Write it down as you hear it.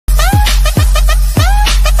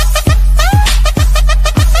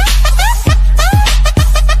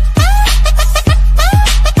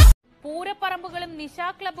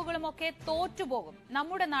തോറ്റുപോകും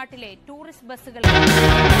നമ്മുടെ നാട്ടിലെ ടൂറിസ്റ്റ് ബസ്സുകൾ.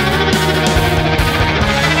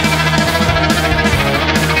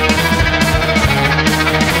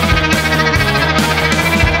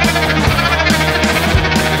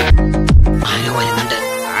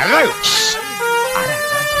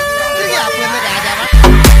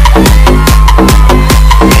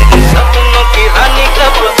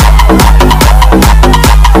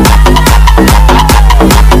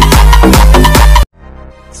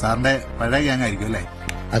 സാറിന്റെ പഴയ ഗ്യാങ് ആയിരിക്കും അല്ലേ?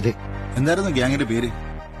 അതെ. എന്തായിരുന്നു ഗ്യാങ്ങിന്റെ പേര്?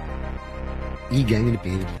 ഈ ഗ്യാങ്ങിന്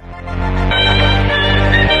പേരില്ല.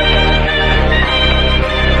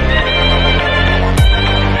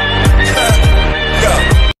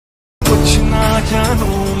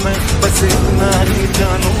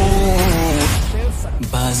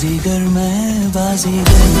 बाजीगर मैं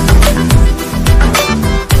बाजीगर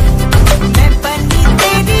मैं बनी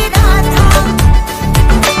तेरी राधा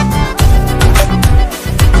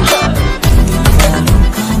दीवारों का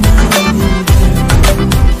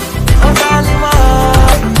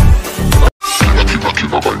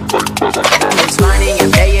It's money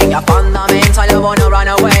you're paying, you're fundamental, you wanna run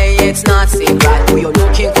away, it's not secret. Who you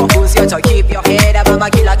looking for, who's here to keep your head up? I'm a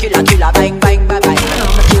killer, killer, killer, bang, bang, bang, bang.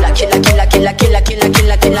 I'm a killer, killer, killer, killer, killer, killer,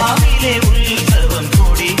 killer, killer.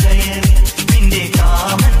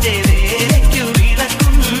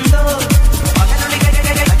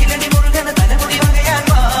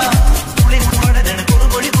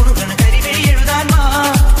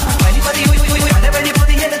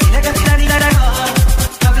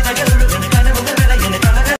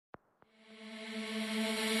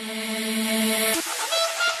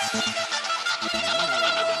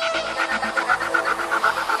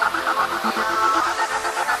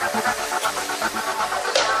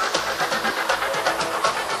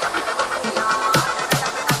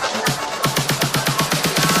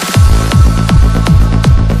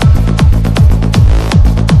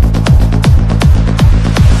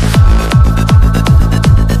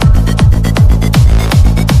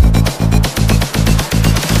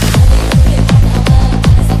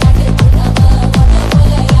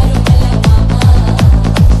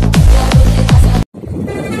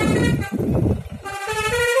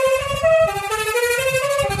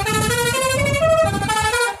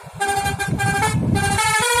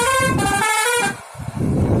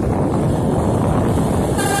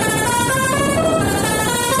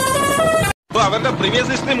 അവരുടെ previous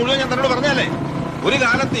history മുഴുവൻ ഞാൻ തന്നോട് പറഞ്ഞാലേ, ഒരു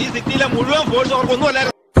കാലത്ത് ഈ സിറ്റിയിലെ മുഴുവൻ force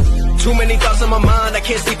അവർക്കൊന്നുമല്ലായിരുന്നു. Too many thoughts on my mind, I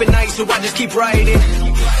can't sleep at night, so I just keep writing.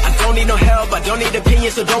 I don't need no help, I don't need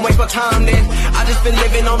opinions, so don't waste my time then. I just been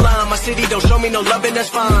living online, my city don't show me no love and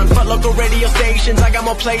that's fine. Fuck local radio stations, I got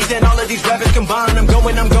more plays than all of these rappers combined. I'm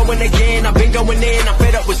going again, I've been going in, I'm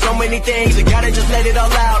fed up with so many things, I gotta just let it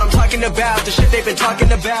all out. I'm talking about the shit they've been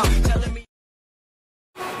talking about, telling me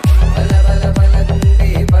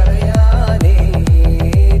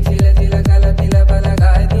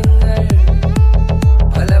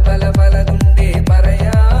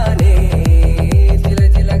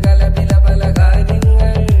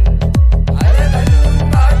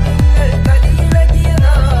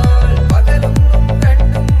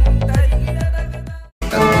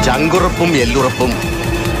ചങ്കുറപ്പും എല്ലുറപ്പും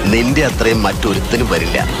നിന്റെ അത്രയും മറ്റൊരുത്തനും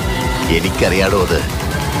വരില്ല. എനിക്കറിയാടോ, അത്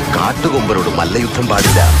കാട്ടുകൊമ്പനോട് മല്ലയുദ്ധം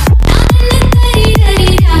പാടില്ല.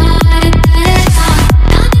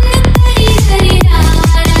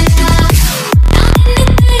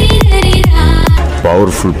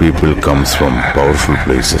 Powerful people comes from powerful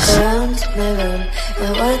places. Around my room, my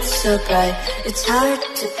world's so bright, it's hard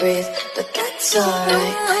to breathe, but that's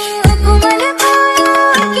alright.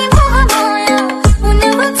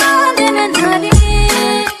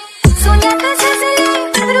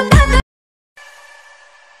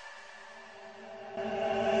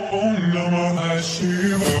 Om Namah Shivaya.